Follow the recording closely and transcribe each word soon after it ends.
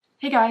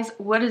Hey guys,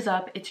 what is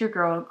up? It's your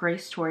girl,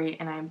 Grace Tori,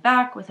 and I'm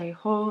back with a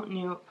whole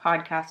new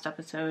podcast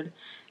episode.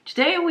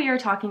 Today we are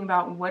talking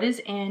about what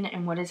is in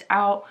and what is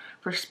out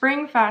for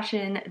spring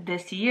fashion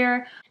this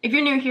year. If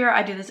you're new here,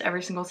 I do this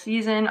every single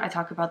season. I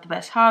talk about the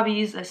best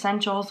hobbies,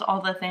 essentials,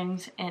 all the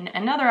things in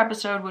another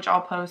episode, which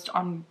I'll post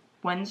on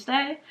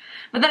Wednesday.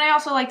 But then I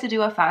also like to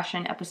do a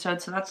fashion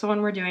episode, so that's the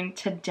one we're doing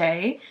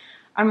today.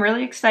 I'm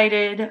really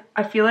excited.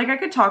 I feel like I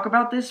could talk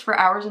about this for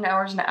hours and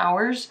hours and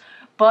hours,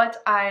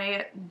 but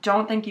I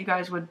don't think you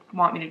guys would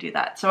want me to do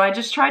that. So I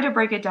just tried to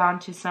break it down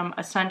to some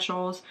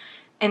essentials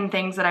and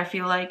things that I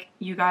feel like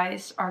you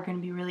guys are going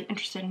to be really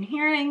interested in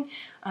hearing.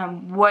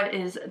 What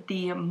is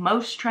the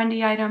most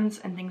trendy items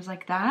and things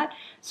like that.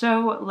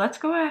 So let's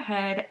go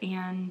ahead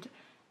and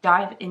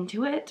dive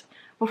into it.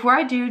 Before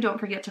I do, don't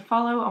forget to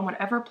follow on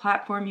whatever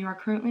platform you are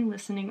currently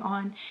listening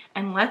on,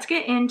 and let's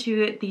get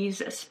into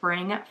these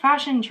spring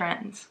fashion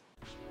trends.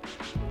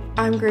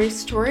 I'm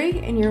Grace Tori,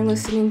 and you're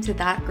listening to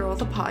That Girl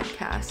the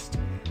Podcast.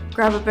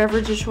 Grab a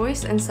beverage of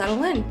choice and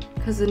settle in,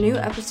 because the new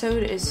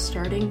episode is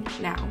starting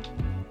now.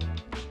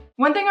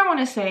 One thing I want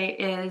to say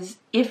is,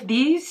 if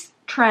these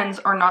trends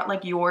are not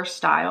like your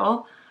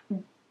style,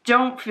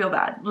 don't feel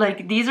bad.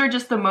 Like, these are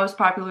just the most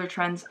popular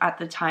trends at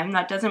the time.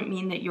 That doesn't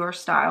mean that your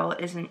style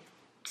isn't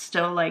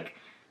still like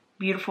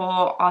beautiful,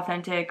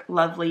 authentic,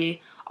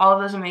 lovely, all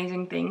of those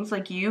amazing things.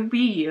 Like, you be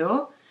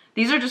you.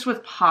 These are just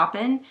what's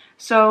poppin'.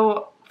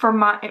 So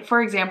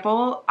for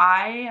example,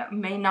 I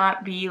may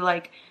not be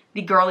like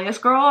the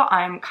girliest girl.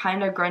 I'm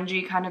kind of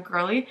grungy, kind of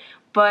girly,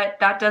 but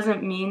that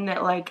doesn't mean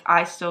that like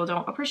I still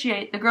don't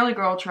appreciate the girly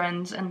girl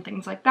trends and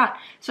things like that.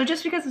 So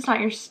just because it's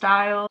not your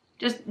style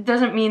just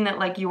doesn't mean that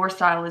like your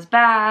style is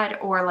bad,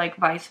 or like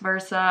vice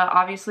versa.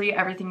 Obviously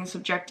everything is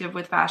subjective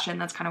with fashion.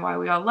 That's kind of why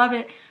we all love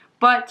it.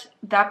 But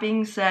that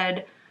being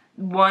said,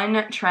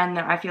 one trend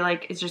that I feel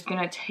like is just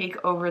gonna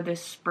take over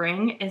this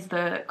spring is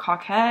the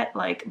coquette,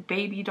 like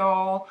baby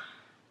doll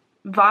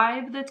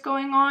vibe that's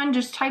going on.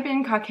 Just type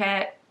in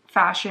coquette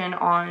fashion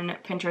on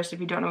Pinterest if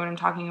you don't know what I'm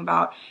talking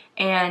about,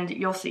 and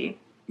you'll see.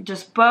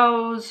 Just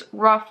bows,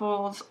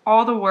 ruffles,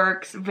 all the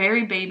works,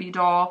 very baby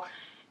doll.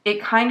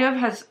 It kind of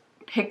has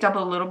picked up a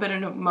little bit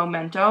of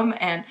momentum,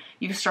 and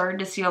you've started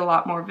to see a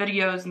lot more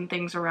videos and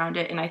things around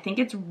it, and I think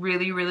it's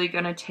really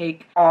gonna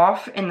take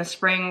off in the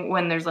spring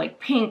when there's like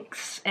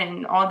pinks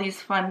and all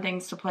these fun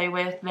things to play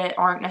with that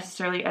aren't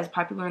necessarily as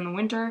popular in the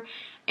winter.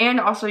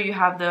 And also you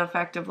have the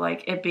effect of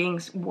like it being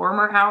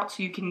warmer out,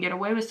 so you can get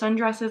away with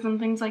sundresses and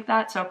things like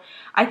that. So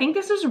I think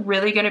this is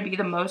really going to be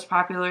the most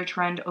popular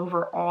trend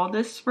overall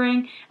this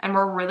spring, and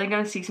we're really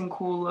going to see some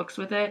cool looks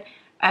with it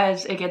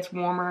as it gets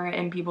warmer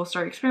and people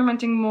start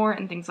experimenting more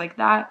and things like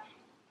that.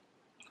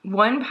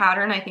 One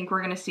pattern I think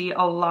we're going to see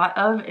a lot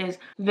of is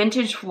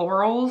vintage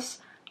florals.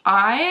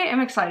 I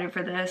am excited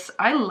for this.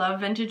 I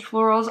love vintage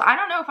florals. I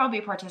don't know if I'll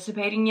be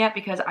participating yet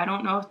because I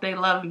don't know if they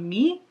love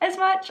me as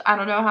much. I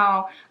don't know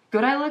how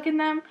good I look in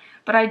them,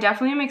 but I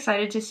definitely am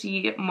excited to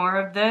see more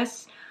of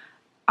this.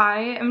 I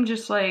am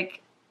just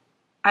like,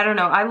 I don't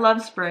know, I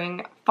love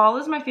spring. Fall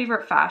is my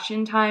favorite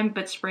fashion time,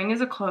 but spring is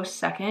a close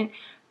second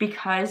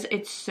because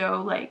it's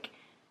so like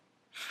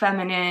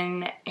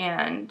feminine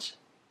and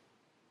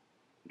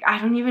I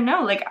don't even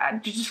know, like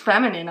just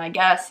feminine, I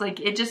guess. Like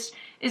it just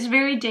is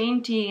very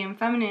dainty and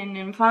feminine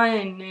and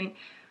fun, and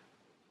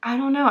I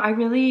don't know, I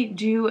really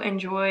do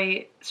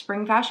enjoy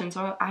spring fashion,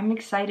 so I'm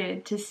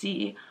excited to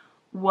see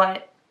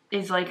what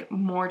is like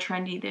more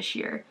trendy this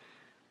year.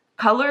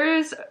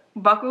 Colors,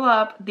 buckle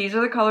up. These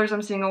are the colors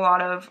I'm seeing a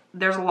lot of.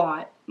 There's a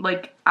lot.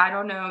 Like, I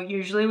don't know,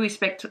 usually we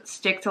stick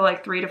to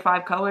like 3 to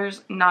 5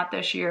 colors. Not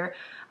this year.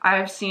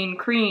 I've seen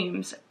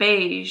creams,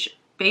 beige,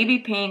 baby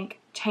pink,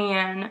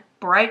 tan,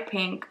 bright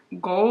pink,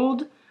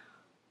 gold,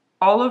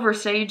 all over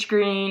sage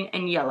green,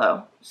 and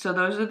yellow. So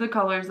those are the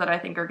colors that I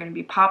think are going to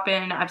be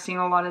poppin'. I've seen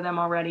a lot of them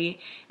already,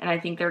 and I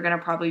think they're going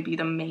to probably be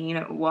the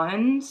main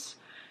ones.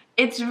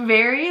 It's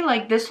very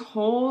like this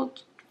whole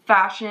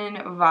fashion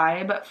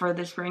vibe for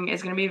the spring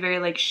is going to be very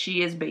like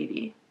she is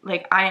baby.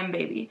 Like I am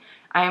baby.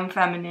 I am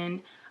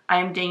feminine.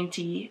 I am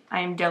dainty. I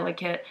am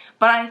delicate.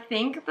 But I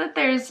think that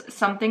there's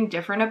something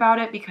different about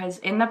it because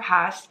in the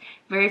past,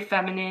 very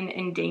feminine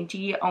and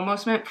dainty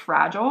almost meant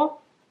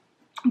fragile.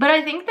 But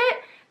I think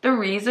that the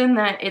reason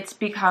that it's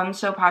become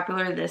so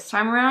popular this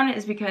time around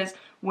is because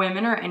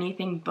women are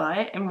anything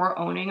but, and we're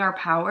owning our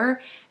power.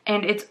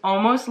 And it's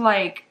almost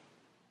like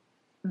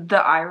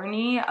the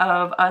irony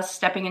of us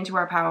stepping into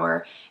our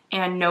power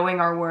and knowing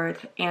our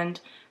worth and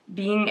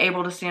being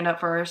able to stand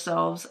up for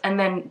ourselves and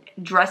then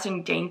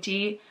dressing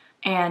dainty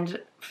and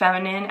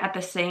feminine at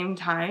the same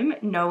time,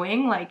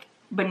 knowing like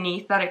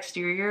beneath that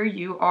exterior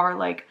you are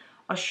like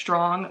a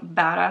strong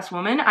badass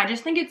woman. I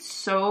just think it's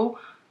so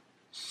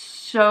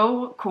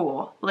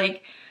cool.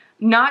 Like,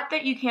 not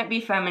that you can't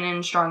be feminine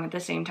and strong at the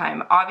same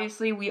time.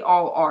 Obviously we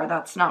all are.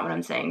 That's not what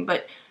I'm saying.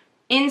 But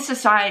in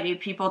society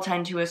people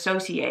tend to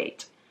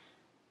associate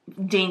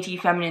dainty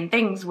feminine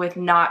things with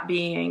not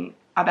being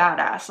a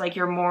badass. Like,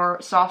 you're more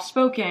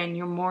soft-spoken,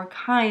 you're more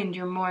kind,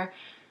 you're more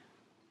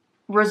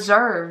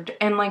reserved,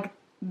 and like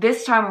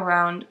this time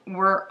around,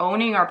 we're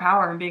owning our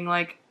power and being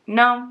like,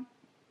 no,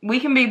 we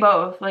can be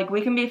both. Like,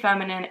 we can be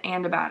feminine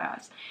and a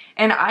badass.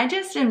 And I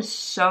just am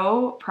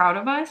so proud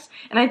of us.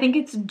 And I think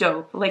it's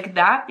dope. Like,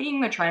 that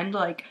being the trend,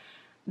 like,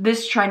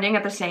 this trending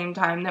at the same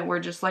time that we're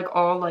just, like,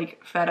 all,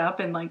 like, fed up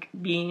and, like,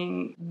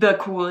 being the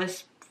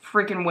coolest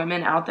freaking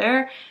women out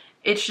there.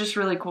 It's just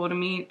really cool to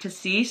me to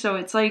see. So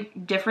it's,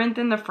 like, different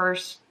than the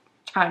first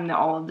time that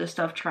all of this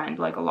stuff trend,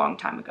 like, a long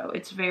time ago.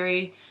 It's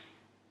very,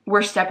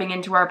 we're stepping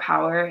into our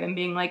power and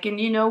being like, and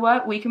you know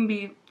what? We can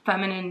be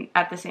feminine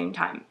at the same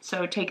time.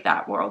 So take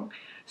that, world.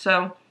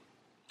 So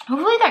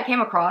hopefully that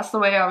came across the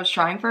way I was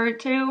trying for it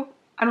to.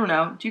 I don't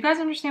know. Do you guys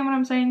understand what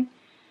I'm saying?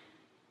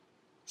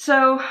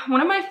 So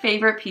one of my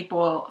favorite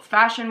people,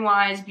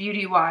 fashion-wise,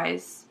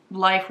 beauty-wise,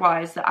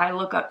 life-wise, that I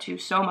look up to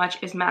so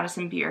much is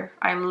Madison Beer.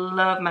 I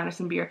love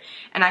Madison Beer.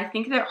 And I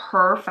think that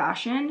her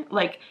fashion,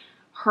 like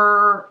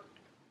her,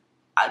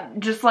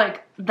 just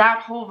like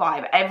that whole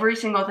vibe, every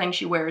single thing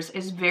she wears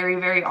is very,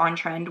 very on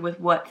trend with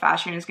what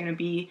fashion is going to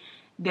be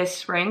this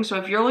spring. So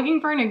if you're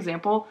looking for an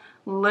example,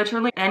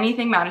 literally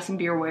anything Madison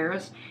Beer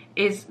wears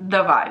is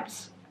the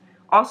vibes.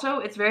 Also,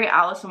 it's very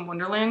Alice in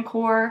Wonderland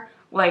core.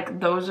 Like,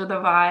 those are the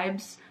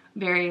vibes.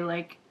 Very,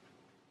 like,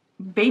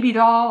 baby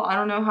doll. I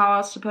don't know how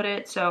else to put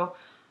it. So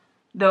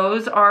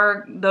those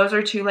are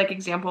two, like,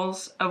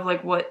 examples of,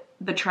 like, what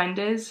the trend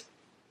is.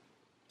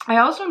 I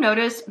also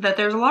noticed that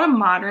there's a lot of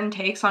modern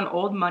takes on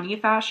old money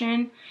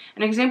fashion.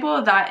 An example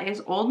of that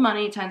is old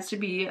money tends to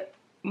be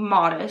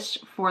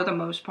modest for the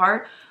most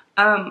part.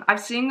 I've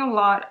seen a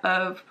lot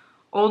of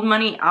old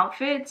money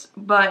outfits,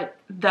 but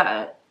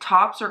the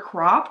tops are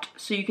cropped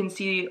so you can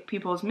see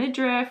people's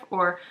midriff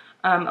or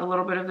a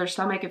little bit of their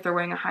stomach if they're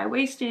wearing a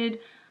high-waisted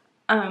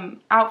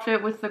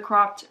outfit with the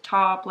cropped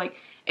top. Like,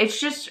 it's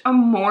just a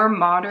more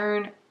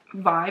modern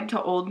vibe to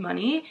old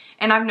money,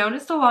 and I've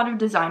noticed a lot of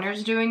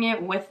designers doing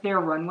it with their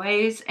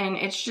runways, and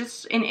it's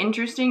just an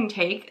interesting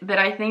take that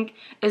I think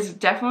is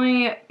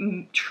definitely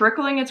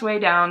trickling its way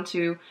down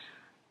to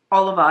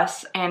all of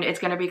us, and it's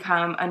going to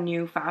become a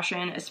new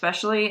fashion,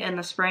 especially in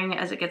the spring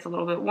as it gets a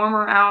little bit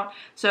warmer out.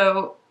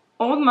 So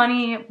old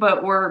money,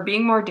 but we're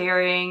being more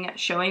daring,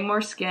 showing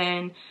more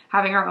skin,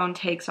 having our own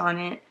takes on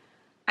it.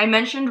 I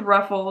mentioned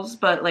ruffles,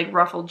 but like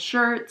ruffled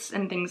shirts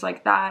and things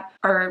like that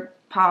are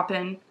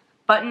poppin'.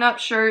 Button-up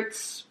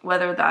shirts,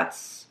 whether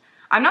that's,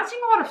 I'm not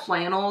seeing a lot of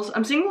flannels.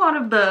 I'm seeing a lot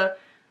of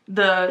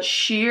the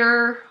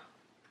sheer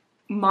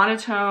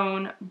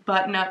monotone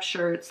button-up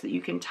shirts that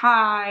you can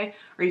tie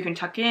or you can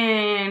tuck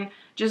in,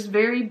 just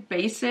very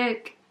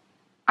basic.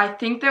 I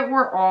think that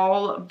we're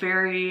all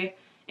very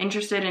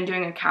interested in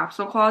doing a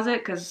capsule closet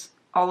because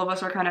all of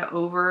us are kind of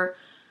over,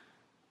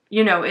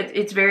 you know,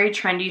 it's very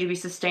trendy to be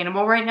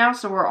sustainable right now,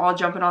 so we're all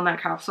jumping on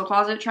that capsule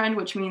closet trend,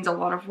 which means a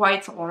lot of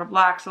whites, a lot of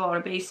blacks, a lot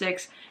of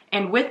basics,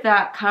 and with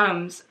that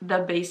comes the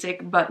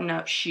basic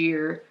button-up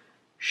sheer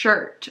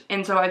shirt.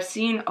 And so I've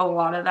seen a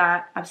lot of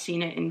that. I've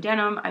seen it in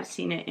denim, I've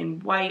seen it in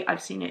white,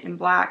 I've seen it in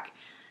black,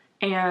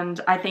 and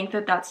I think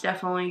that that's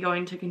definitely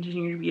going to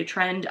continue to be a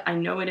trend. I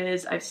know it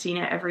is. I've seen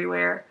it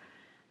everywhere.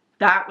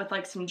 That with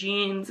like some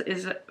jeans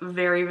is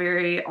very,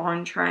 very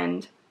on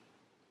trend.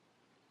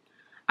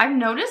 I've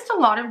noticed a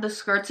lot of the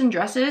skirts and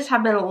dresses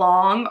have been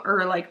long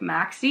or like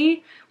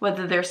maxi,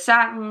 whether they're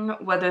satin,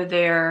 whether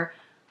they're,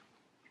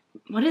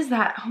 what is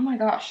that? Oh my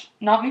gosh,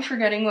 not me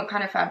forgetting what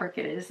kind of fabric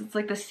it is. It's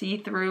like the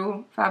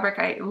see-through fabric.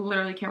 I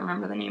literally can't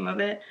remember the name of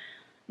it.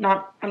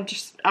 I'm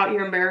just out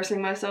here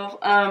embarrassing myself.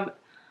 I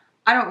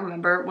don't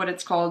remember what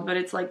it's called, but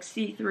it's like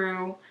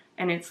see-through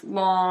and it's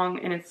long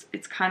and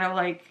it's kind of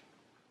like,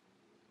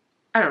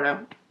 I don't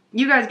know.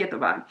 You guys get the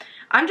vibe.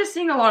 I'm just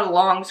seeing a lot of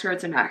long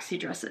skirts and maxi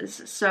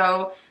dresses.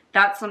 So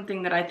that's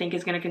something that I think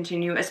is going to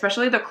continue,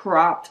 especially the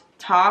cropped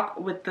top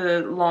with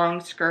the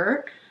long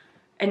skirt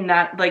and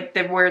that like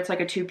where it's like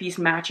a two-piece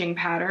matching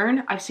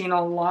pattern. I've seen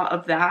a lot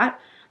of that.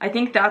 I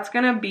think that's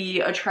going to be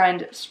a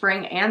trend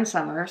spring and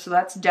summer. So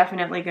that's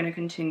definitely going to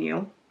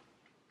continue.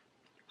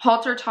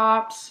 Halter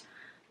tops,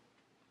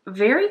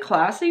 very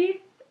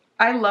classy.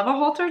 I love a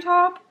halter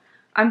top.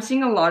 I'm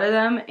seeing a lot of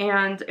them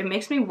and it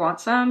makes me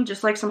want some.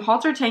 Just like some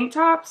halter tank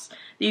tops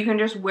that you can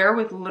just wear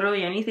with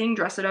literally anything,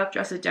 dress it up,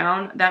 dress it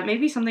down. That may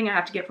be something I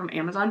have to get from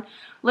Amazon.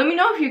 Let me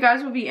know if you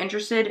guys would be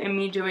interested in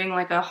me doing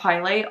like a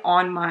highlight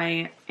on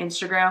my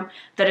Instagram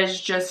that is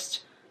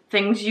just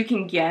things you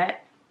can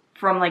get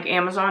from like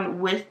Amazon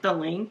with the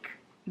link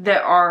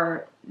that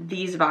are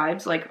these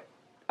vibes like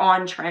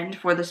on trend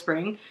for the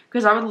spring.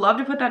 Because I would love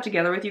to put that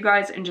together with you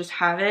guys and just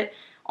have it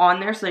on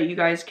there so that you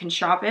guys can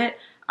shop it.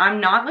 I'm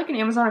not like an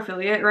Amazon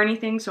affiliate or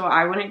anything, so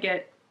I wouldn't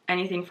get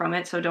anything from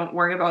it, so don't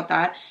worry about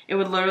that. It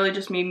would literally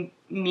just be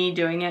me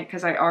doing it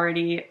because I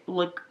already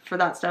look for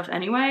that stuff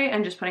anyway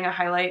and just putting a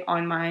highlight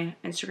on my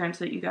Instagram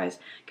so that you guys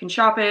can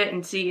shop it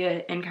and see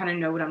it and kind of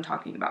know what I'm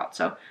talking about.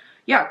 So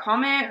yeah,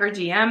 comment or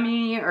DM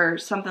me or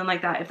something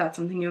like that if that's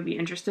something you would be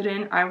interested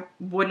in. I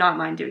would not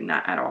mind doing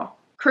that at all.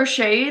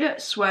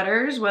 Crocheted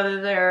sweaters, whether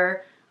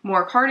they're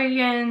more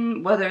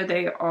cardigan, whether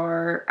they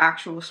are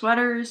actual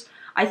sweaters,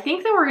 I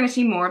think that we're going to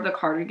see more of the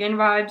cardigan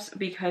vibes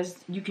because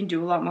you can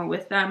do a lot more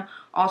with them.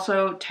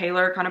 Also,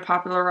 Taylor kind of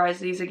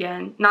popularized these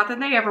again. Not that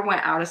they ever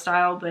went out of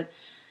style, but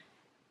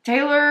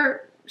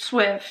Taylor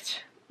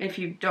Swift, if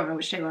you don't know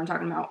which Taylor I'm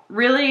talking about,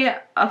 really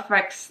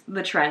affects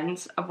the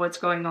trends of what's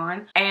going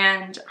on.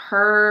 And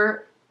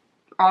her,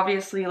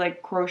 obviously,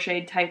 like,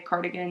 crochet type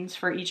cardigans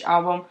for each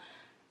album,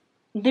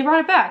 they brought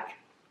it back.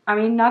 I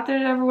mean, not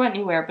that it ever went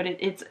anywhere, but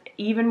it's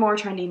even more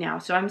trendy now.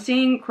 So I'm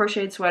seeing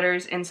crocheted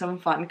sweaters in some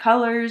fun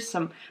colors,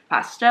 some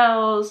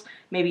pastels,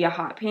 maybe a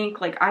hot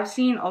pink. Like, I've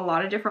seen a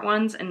lot of different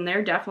ones, and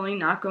they're definitely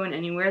not going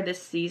anywhere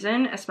this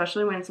season,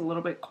 especially when it's a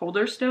little bit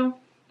colder still.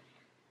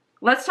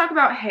 Let's talk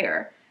about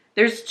hair.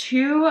 There's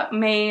two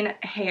main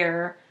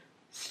hair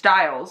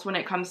styles when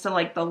it comes to,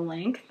 like, the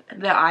length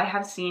that I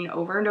have seen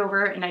over and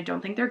over, and I don't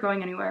think they're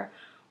going anywhere.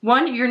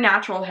 One, your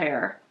natural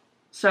hair.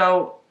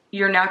 So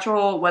your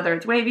natural, whether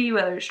it's wavy,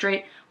 whether it's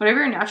straight,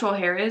 whatever your natural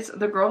hair is,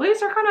 the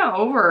girlies are kind of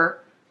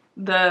over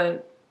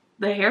the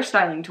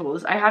hairstyling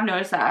tools. I have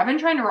noticed that. I've been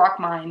trying to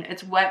rock mine.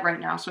 It's wet right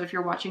now, so if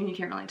you're watching, you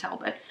can't really tell,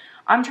 but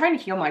I'm trying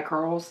to heal my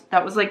curls.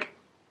 That was like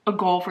a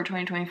goal for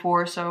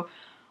 2024, so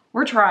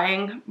we're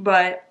trying.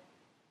 But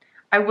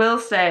I will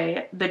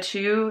say the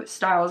two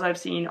styles I've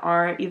seen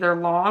are either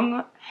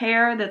long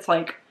hair that's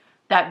like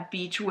that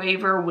beach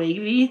waver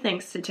wavy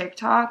thanks to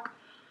TikTok,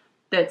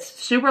 that's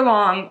super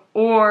long,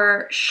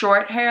 or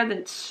short hair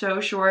that's so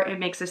short it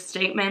makes a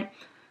statement.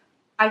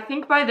 I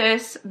think by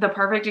this, the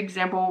perfect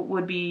example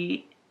would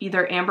be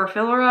either Amber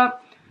Fillerup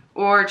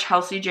or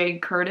Chelsea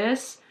Jade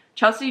Curtis.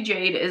 Chelsea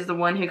Jade is the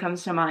one who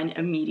comes to mind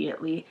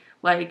immediately.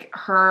 Like,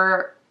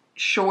 her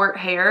short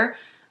hair,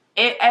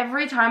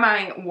 every time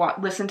I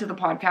listen to the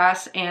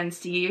podcast and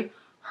see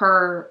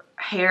her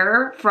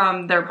hair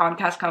from their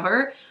podcast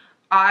cover,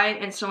 I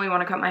instantly want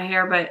to cut my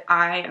hair, but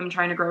I am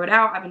trying to grow it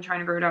out. I've been trying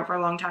to grow it out for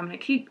a long time, and I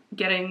keep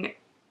getting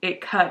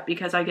it cut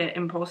because I get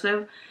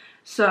impulsive.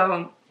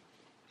 So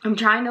I'm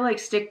trying to, like,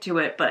 stick to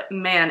it, but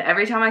man,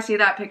 every time I see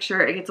that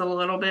picture, it gets a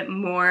little bit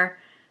more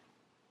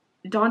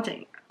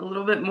daunting, a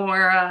little bit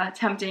more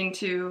tempting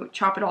to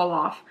chop it all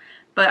off.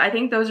 But I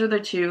think those are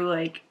the two,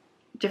 like,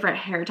 different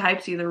hair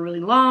types, either really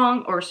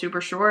long or super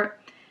short.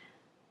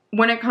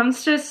 When it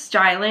comes to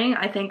styling,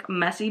 I think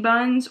messy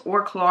buns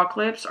or claw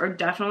clips are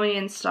definitely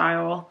in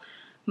style.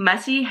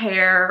 Messy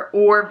hair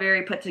or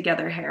very put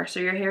together hair. So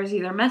your hair is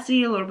either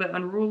messy, a little bit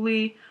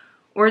unruly,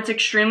 or it's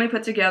extremely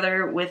put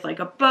together with like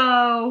a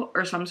bow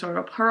or some sort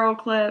of pearl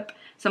clip,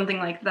 something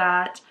like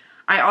that.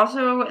 I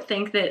also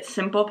think that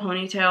simple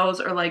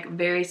ponytails or like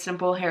very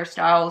simple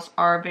hairstyles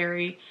are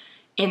very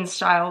in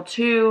style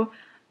too.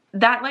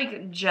 That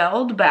like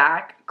gelled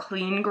back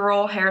clean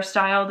girl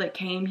hairstyle that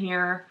came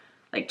here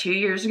like 2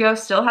 years ago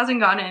still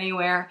hasn't gone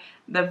anywhere.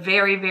 The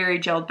very, very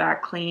gelled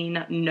back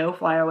clean, no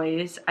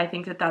flyaways. I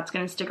think that that's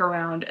going to stick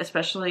around,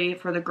 especially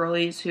for the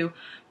girlies who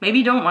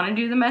maybe don't want to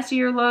do the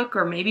messier look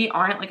or maybe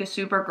aren't like a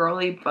super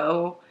girly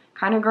bow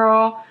kind of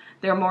girl.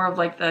 They're more of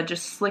like the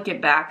just slick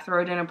it back,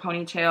 throw it in a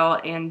ponytail,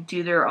 and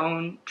do their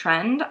own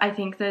trend. I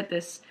think that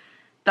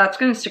that's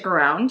going to stick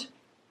around.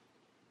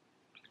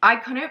 I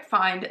couldn't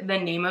find the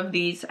name of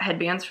these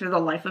headbands for the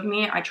life of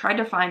me. I tried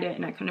to find it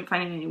and I couldn't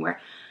find it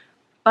anywhere.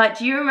 But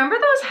do you remember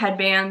those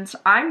headbands?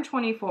 I'm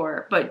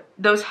 24, but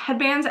those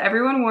headbands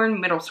everyone wore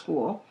in middle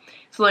school,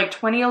 so like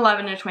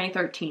 2011 to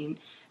 2013,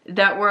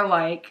 that were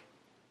like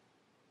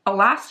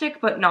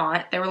elastic but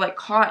not. They were like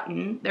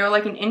cotton. They were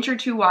like an inch or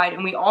two wide,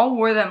 and we all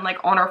wore them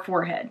like on our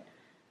forehead.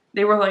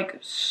 They were like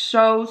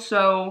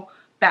so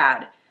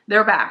bad.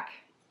 They're back.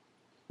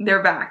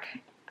 They're back.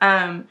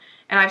 And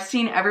I've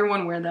seen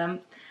everyone wear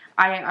them.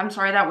 I'm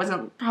sorry that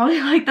wasn't probably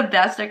like the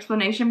best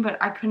explanation,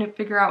 but I couldn't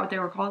figure out what they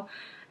were called.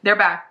 They're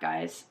back,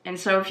 guys. And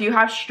so if you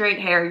have straight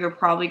hair, you're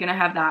probably going to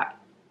have that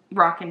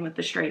rocking with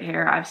the straight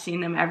hair. I've seen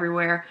them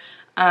everywhere.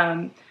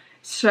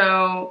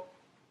 So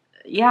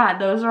yeah,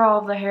 those are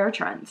all of the hair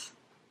trends.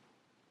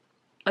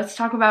 Let's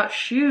talk about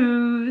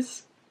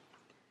shoes.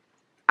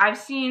 I've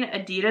seen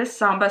Adidas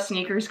Samba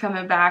sneakers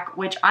coming back,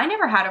 which I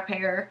never had a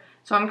pair,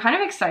 so I'm kind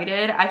of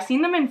excited. I've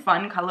seen them in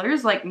fun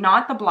colors, like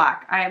not the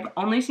black. I've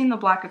only seen the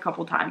black a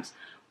couple times,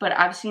 but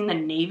I've seen the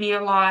navy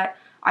a lot.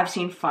 I've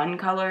seen fun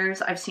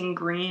colors. I've seen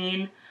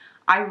green.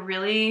 I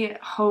really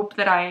hope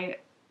that I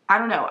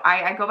don't know.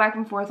 I go back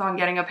and forth on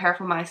getting a pair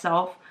for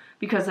myself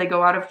because they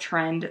go out of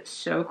trend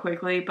so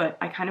quickly, but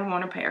I kind of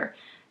want a pair.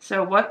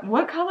 So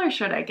what color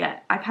should I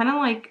get? I kind of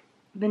like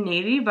the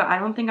navy, but I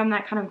don't think I'm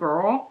that kind of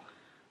girl.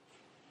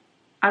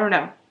 I don't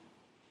know.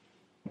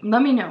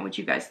 Let me know what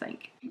you guys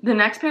think. The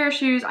next pair of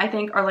shoes I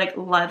think are like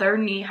leather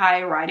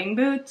knee-high riding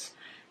boots.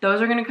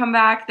 Those are going to come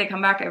back. They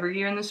come back every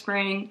year in the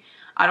spring.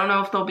 I don't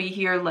know if they'll be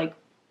here like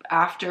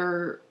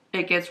after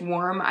it gets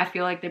warm. I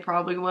feel like they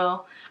probably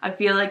will. I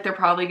feel like they're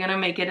probably gonna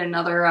make it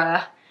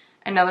another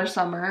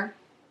summer,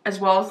 as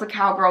well as the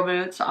cowgirl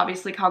boots.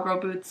 Obviously cowgirl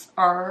boots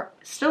are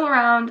still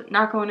around,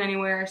 not going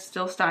anywhere,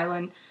 still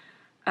styling,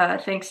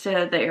 thanks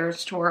to the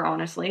Eras tour,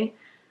 honestly.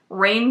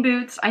 Rain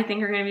boots I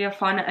think are gonna be a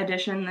fun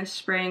addition this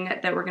spring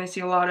that we're gonna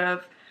see a lot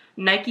of.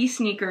 Nike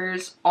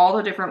sneakers, all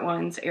the different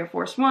ones, Air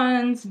Force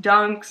Ones,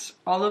 Dunks,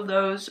 all of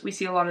those. We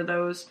see a lot of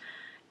those.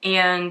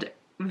 And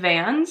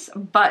Vans,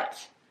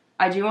 but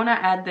I do want to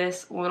add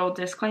this little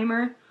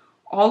disclaimer.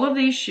 All of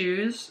these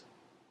shoes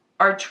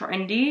are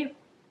trendy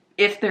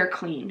if they're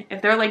clean.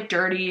 If they're like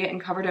dirty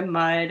and covered in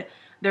mud,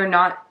 they're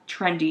not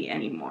trendy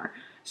anymore.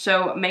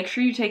 So make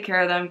sure you take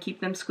care of them, keep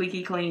them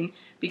squeaky clean,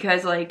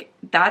 because like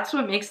that's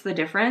what makes the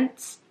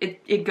difference.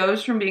 It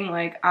goes from being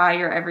like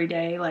your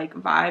everyday like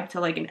vibe to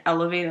like an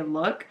elevated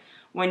look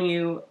when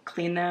you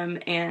clean them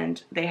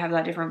and they have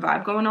that different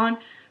vibe going on.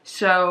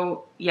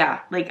 So yeah,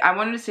 like I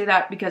wanted to say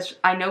that because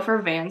I know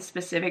for Vans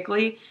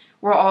specifically,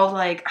 we're all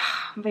like,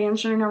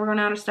 Vans are never going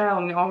out of style,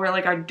 and we all wear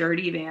like our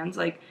dirty Vans.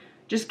 Like,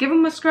 just give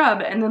them a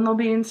scrub and then they'll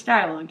be in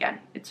style again.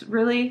 It's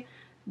really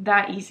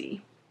that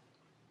easy.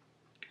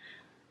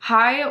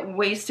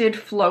 High-waisted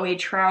flowy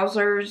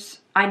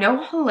trousers. I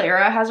know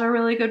Hilera has a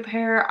really good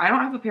pair. I don't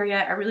have a pair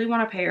yet. I really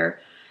want a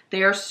pair.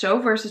 They are so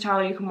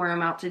versatile. You can wear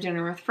them out to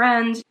dinner with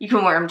friends. You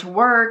can wear them to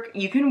work.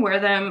 You can wear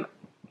them,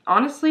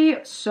 honestly,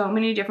 so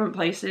many different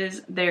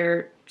places.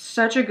 They're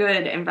such a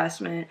good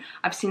investment.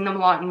 I've seen them a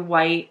lot in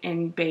white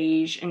and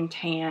beige and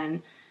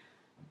tan,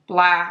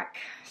 black.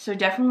 So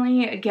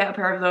definitely get a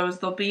pair of those.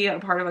 They'll be a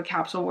part of a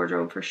capsule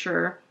wardrobe for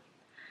sure.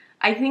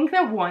 I think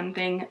that one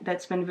thing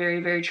that's been very,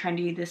 very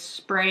trendy this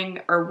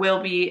spring, or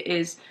will be,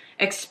 is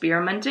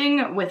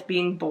experimenting with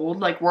being bold.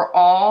 Like, we're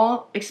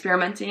all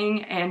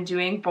experimenting and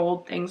doing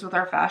bold things with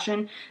our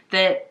fashion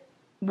that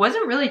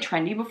wasn't really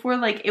trendy before.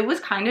 Like, it was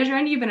kind of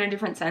trendy, but in a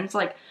different sense.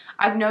 Like,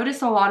 I've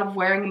noticed a lot of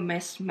wearing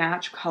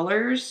mismatched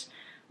colors,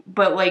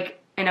 but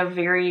like in a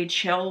very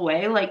chill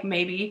way. Like,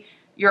 maybe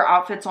your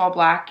outfit's all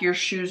black, your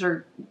shoes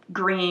are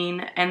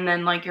green, and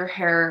then like your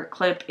hair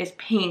clip is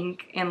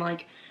pink, and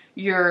like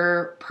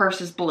your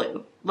purse is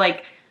blue.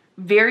 Like,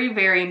 very,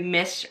 very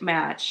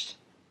mismatched.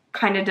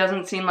 Kind of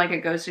doesn't seem like it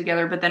goes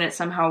together, but then it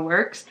somehow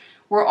works.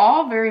 We're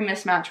all very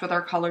mismatched with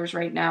our colors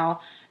right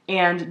now,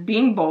 and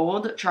being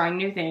bold, trying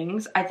new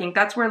things. I think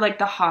that's where like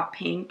the hot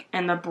pink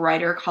and the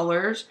brighter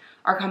colors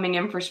are coming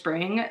in for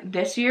spring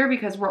this year,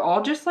 because we're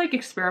all just like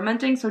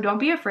experimenting. So don't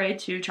be afraid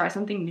to try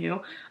something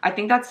new. I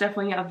think that's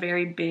definitely a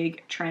very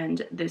big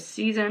trend this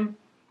season.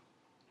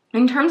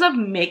 In terms of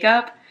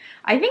makeup,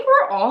 I think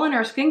we're all in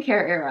our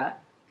skincare era.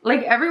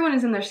 Like, everyone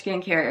is in their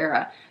skincare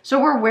era. So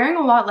we're wearing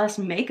a lot less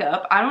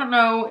makeup. I don't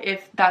know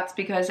if that's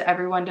because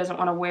everyone doesn't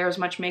want to wear as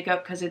much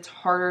makeup because it's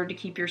harder to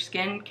keep your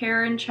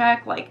skincare in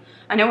check. Like,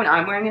 I know when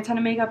I'm wearing a ton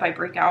of makeup, I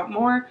break out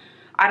more.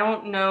 I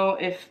don't know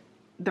if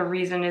the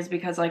reason is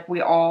because like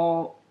we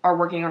all are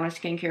working on our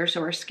skincare,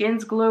 so our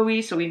skin's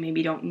glowy, so we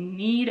maybe don't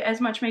need as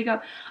much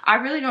makeup. I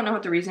really don't know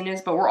what the reason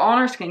is, but we're all in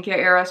our skincare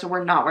era, so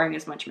we're not wearing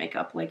as much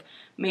makeup. Like,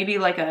 maybe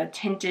like a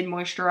tinted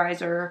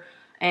moisturizer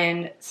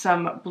and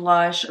some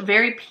blush.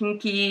 Very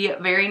pinky,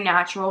 very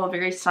natural,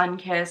 very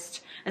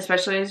sun-kissed,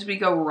 especially as we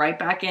go right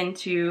back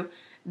into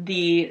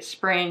the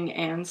spring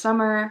and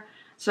summer.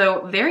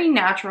 So very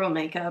natural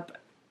makeup.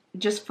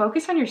 Just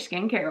focus on your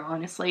skincare,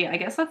 honestly. I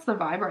guess that's the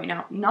vibe right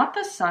now. Not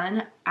the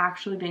sun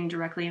actually being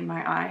directly in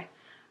my eye.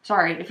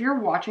 Sorry, if you're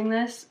watching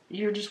this,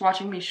 you're just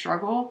watching me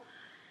struggle.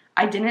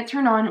 I didn't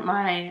turn on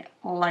my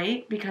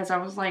light because I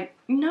was like,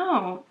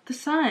 no, the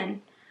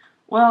sun.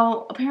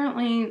 Well,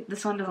 apparently the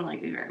sun doesn't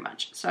like me very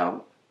much,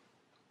 so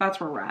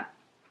that's where we're at.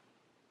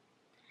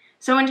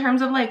 So in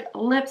terms of like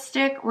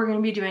lipstick, we're going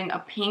to be doing a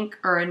pink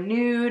or a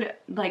nude,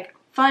 like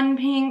fun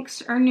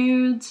pinks or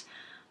nudes.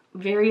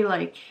 Very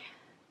like,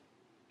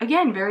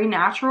 again, very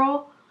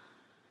natural.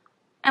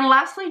 And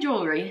lastly,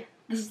 jewelry.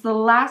 This is the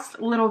last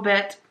little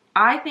bit.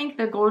 I think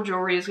that gold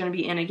jewelry is going to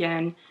be in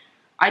again.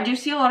 I do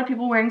see a lot of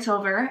people wearing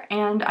silver,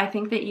 and I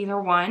think that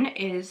either one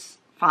is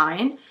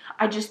fine.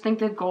 I just think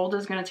that gold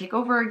is going to take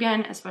over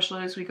again,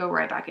 especially as we go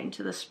right back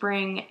into the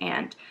spring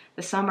and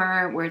the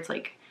summer, where it's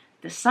like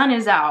the sun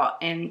is out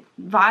and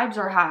vibes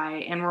are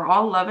high and we're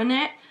all loving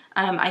it.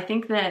 I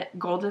think that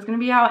gold is going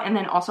to be out, and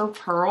then also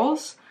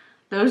pearls.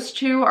 Those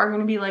two are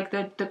going to be like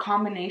the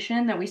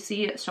combination that we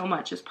see so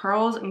much, is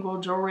pearls and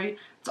gold jewelry.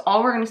 It's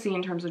all we're going to see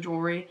in terms of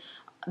jewelry.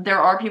 There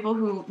are people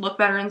who look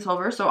better in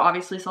silver, so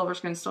obviously silver is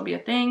going to still be a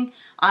thing.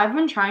 I've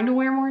been trying to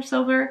wear more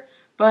silver,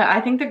 but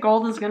I think that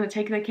gold is going to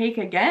take the cake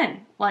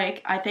again.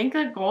 Like, I think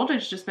that gold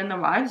has just been the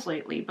vibes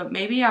lately, but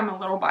maybe I'm a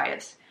little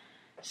biased.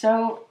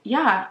 So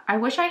yeah, I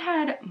wish I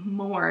had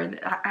more.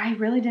 I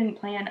really didn't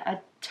plan a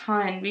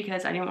ton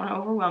because I didn't want to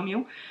overwhelm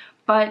you,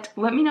 but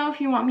let me know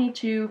if you want me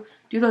to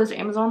do those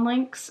Amazon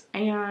links,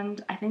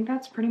 and I think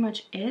that's pretty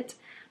much it.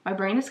 My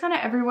brain is kind of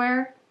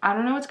everywhere. I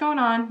don't know what's going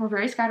on. We're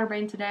very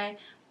scatterbrained today.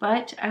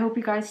 But I hope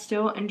you guys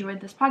still enjoyed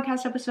this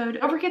podcast episode.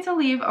 Don't forget to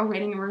leave a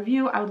rating and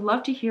review. I would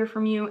love to hear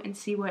from you and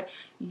see what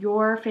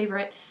your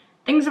favorite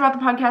things about the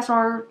podcast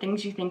are,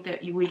 things you think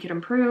that we could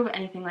improve,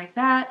 anything like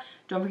that.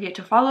 Don't forget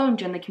to follow and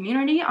join the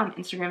community on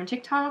Instagram and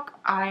TikTok.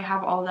 I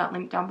have all of that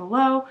linked down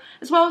below,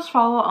 as well as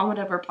follow on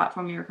whatever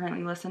platform you're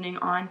currently listening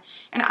on.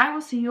 And I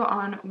will see you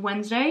on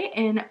Wednesday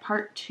in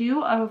part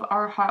 2 of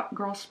our Hot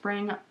Girl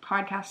Spring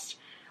podcast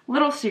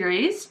little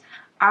series.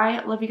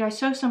 I love you guys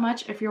so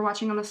much. If you're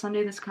watching on the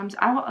Sunday this comes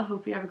out, I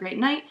hope you have a great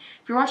night.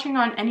 If you're watching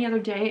on any other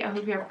day, I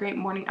hope you have a great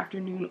morning,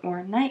 afternoon,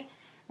 or night.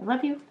 I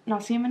love you, and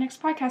I'll see you in my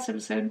next podcast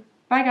episode.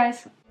 Bye,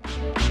 guys.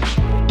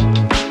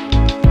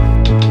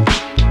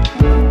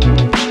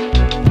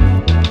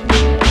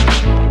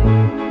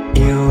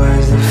 You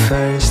was the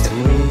first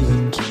week.